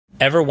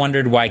Ever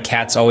wondered why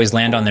cats always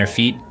land on their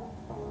feet?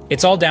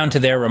 It's all down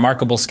to their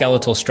remarkable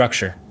skeletal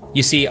structure.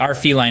 You see, our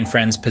feline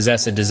friends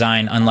possess a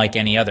design unlike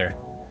any other.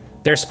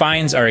 Their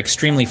spines are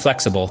extremely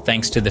flexible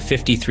thanks to the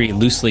 53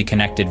 loosely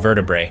connected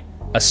vertebrae,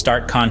 a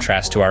stark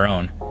contrast to our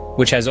own,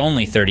 which has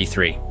only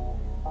 33.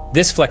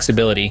 This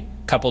flexibility,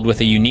 coupled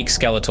with a unique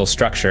skeletal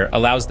structure,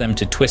 allows them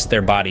to twist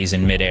their bodies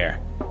in midair.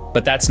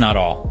 But that's not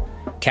all.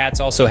 Cats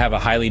also have a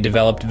highly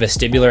developed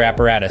vestibular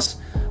apparatus,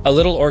 a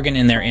little organ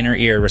in their inner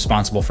ear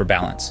responsible for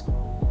balance.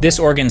 This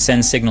organ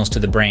sends signals to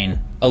the brain,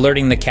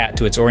 alerting the cat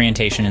to its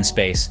orientation in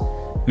space,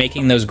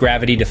 making those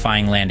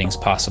gravity-defying landings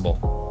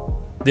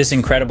possible. This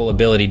incredible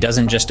ability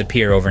doesn't just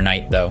appear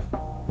overnight, though.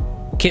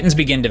 Kittens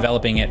begin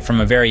developing it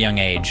from a very young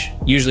age,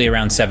 usually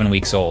around 7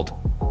 weeks old.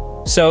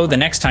 So, the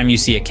next time you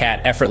see a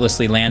cat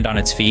effortlessly land on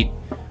its feet,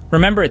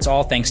 remember it's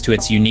all thanks to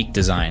its unique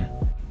design.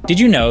 Did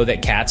you know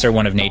that cats are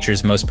one of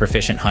nature's most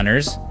proficient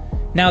hunters?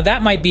 Now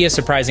that might be a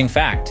surprising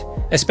fact,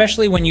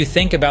 especially when you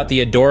think about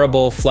the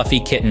adorable, fluffy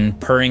kitten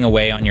purring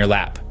away on your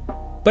lap.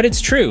 But it's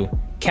true,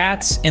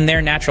 cats, in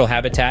their natural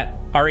habitat,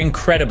 are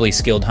incredibly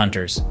skilled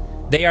hunters.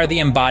 They are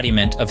the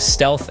embodiment of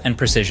stealth and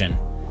precision.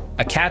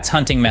 A cat's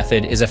hunting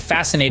method is a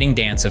fascinating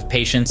dance of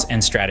patience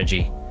and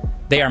strategy.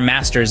 They are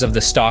masters of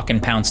the stalk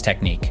and pounce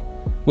technique.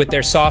 With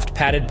their soft,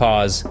 padded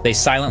paws, they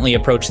silently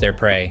approach their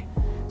prey,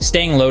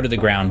 staying low to the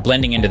ground,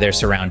 blending into their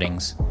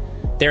surroundings.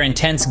 Their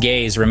intense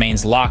gaze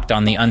remains locked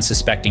on the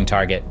unsuspecting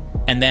target,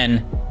 and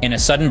then, in a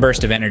sudden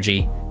burst of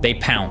energy, they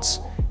pounce,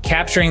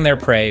 capturing their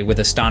prey with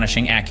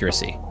astonishing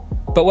accuracy.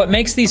 But what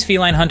makes these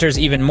feline hunters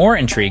even more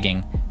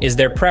intriguing is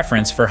their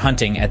preference for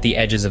hunting at the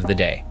edges of the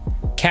day.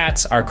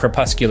 Cats are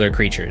crepuscular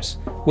creatures,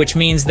 which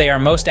means they are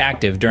most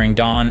active during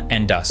dawn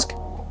and dusk.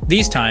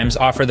 These times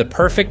offer the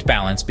perfect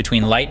balance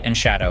between light and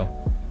shadow,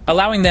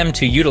 allowing them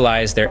to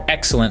utilize their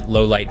excellent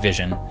low-light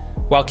vision,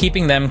 while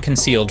keeping them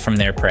concealed from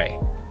their prey.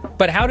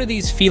 But how do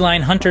these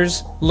feline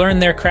hunters learn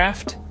their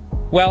craft?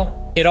 Well,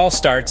 it all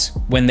starts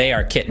when they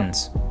are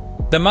kittens.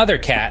 The mother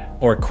cat,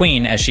 or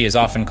queen as she is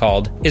often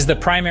called, is the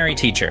primary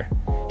teacher.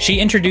 She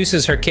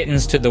introduces her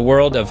kittens to the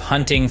world of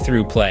hunting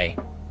through play.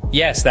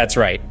 Yes, that's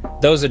right.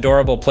 Those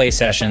adorable play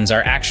sessions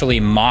are actually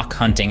mock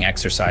hunting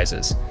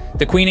exercises.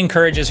 The queen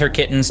encourages her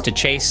kittens to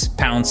chase,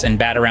 pounce, and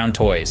bat around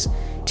toys,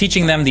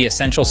 teaching them the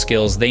essential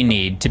skills they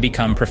need to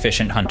become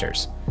proficient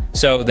hunters.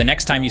 So, the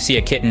next time you see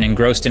a kitten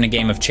engrossed in a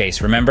game of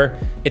chase, remember,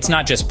 it's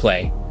not just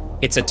play.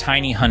 It's a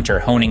tiny hunter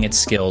honing its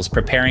skills,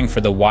 preparing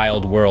for the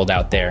wild world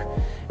out there.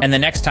 And the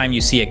next time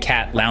you see a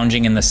cat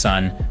lounging in the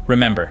sun,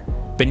 remember,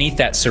 beneath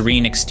that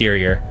serene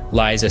exterior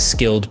lies a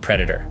skilled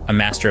predator, a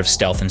master of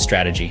stealth and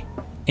strategy.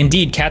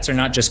 Indeed, cats are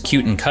not just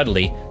cute and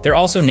cuddly, they're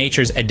also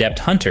nature's adept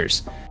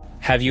hunters.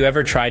 Have you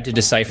ever tried to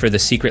decipher the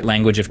secret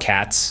language of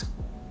cats?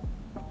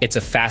 It's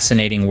a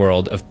fascinating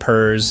world of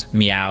purrs,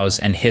 meows,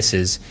 and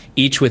hisses,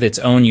 each with its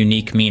own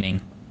unique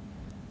meaning.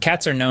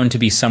 Cats are known to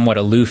be somewhat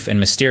aloof and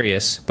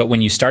mysterious, but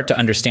when you start to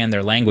understand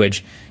their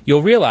language,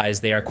 you'll realize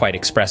they are quite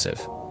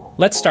expressive.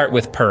 Let's start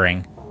with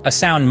purring, a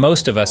sound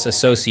most of us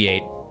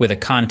associate with a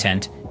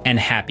content and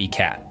happy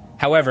cat.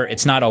 However,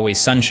 it's not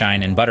always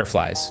sunshine and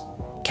butterflies.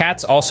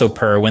 Cats also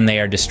purr when they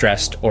are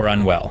distressed or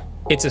unwell.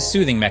 It's a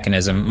soothing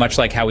mechanism, much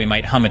like how we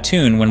might hum a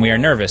tune when we are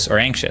nervous or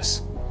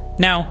anxious.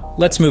 Now,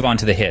 let's move on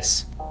to the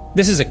hiss.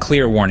 This is a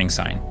clear warning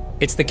sign.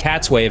 It's the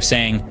cat's way of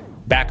saying,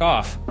 "Back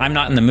off, I'm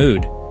not in the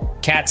mood."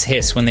 Cats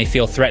hiss when they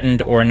feel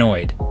threatened or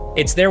annoyed.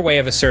 It's their way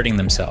of asserting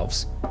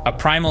themselves, a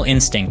primal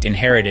instinct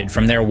inherited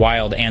from their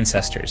wild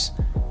ancestors.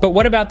 But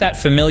what about that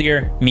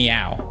familiar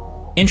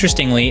meow?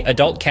 Interestingly,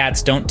 adult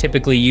cats don't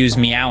typically use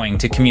meowing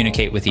to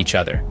communicate with each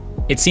other.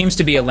 It seems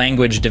to be a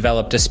language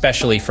developed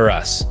especially for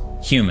us,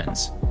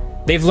 humans.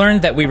 They've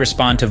learned that we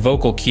respond to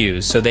vocal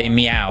cues, so they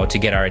meow to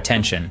get our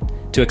attention,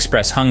 to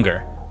express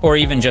hunger, or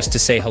even just to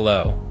say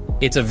hello.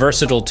 It's a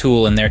versatile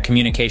tool in their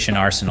communication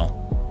arsenal.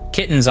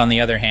 Kittens, on the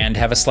other hand,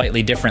 have a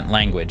slightly different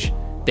language.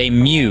 They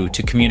mew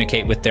to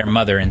communicate with their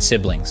mother and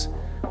siblings.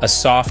 A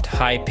soft,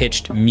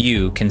 high-pitched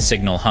mew can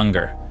signal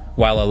hunger,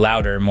 while a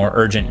louder, more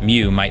urgent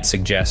mew might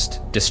suggest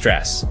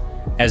distress.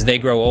 As they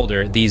grow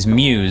older, these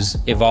mews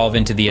evolve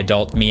into the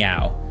adult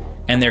meow,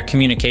 and their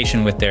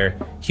communication with their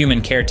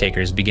human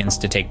caretakers begins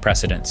to take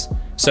precedence.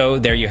 So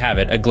there you have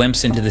it, a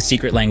glimpse into the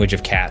secret language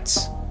of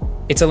cats.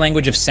 It's a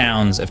language of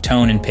sounds, of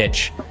tone and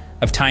pitch,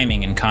 of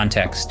timing and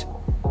context.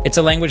 It's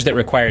a language that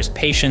requires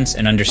patience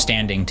and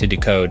understanding to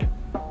decode.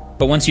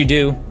 But once you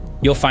do,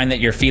 you'll find that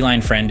your feline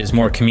friend is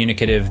more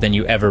communicative than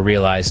you ever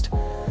realized.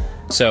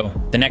 So,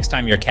 the next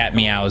time your cat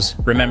meows,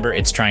 remember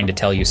it's trying to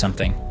tell you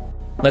something.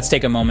 Let's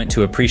take a moment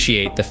to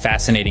appreciate the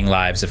fascinating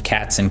lives of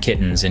cats and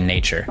kittens in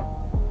nature.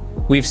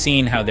 We've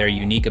seen how their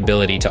unique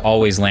ability to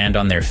always land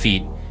on their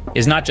feet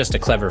is not just a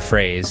clever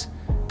phrase,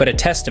 but a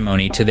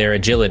testimony to their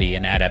agility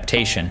and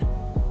adaptation.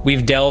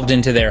 We've delved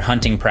into their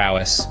hunting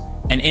prowess,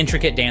 an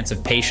intricate dance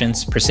of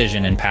patience,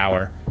 precision, and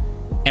power.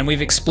 And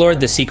we've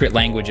explored the secret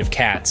language of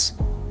cats,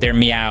 their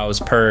meows,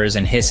 purrs,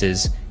 and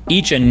hisses,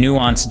 each a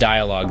nuanced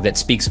dialogue that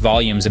speaks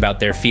volumes about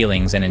their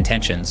feelings and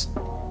intentions.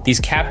 These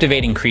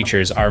captivating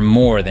creatures are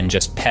more than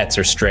just pets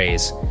or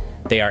strays.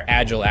 They are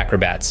agile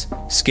acrobats,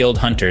 skilled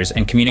hunters,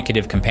 and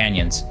communicative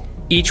companions,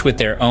 each with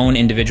their own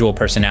individual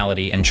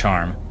personality and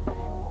charm.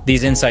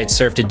 These insights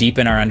serve to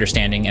deepen our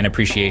understanding and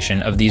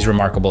appreciation of these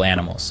remarkable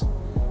animals.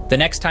 The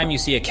next time you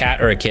see a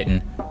cat or a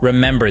kitten,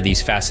 remember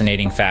these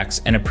fascinating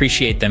facts and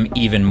appreciate them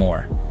even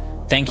more.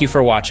 Thank you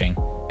for watching,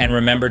 and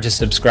remember to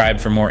subscribe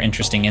for more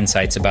interesting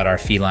insights about our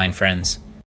feline friends.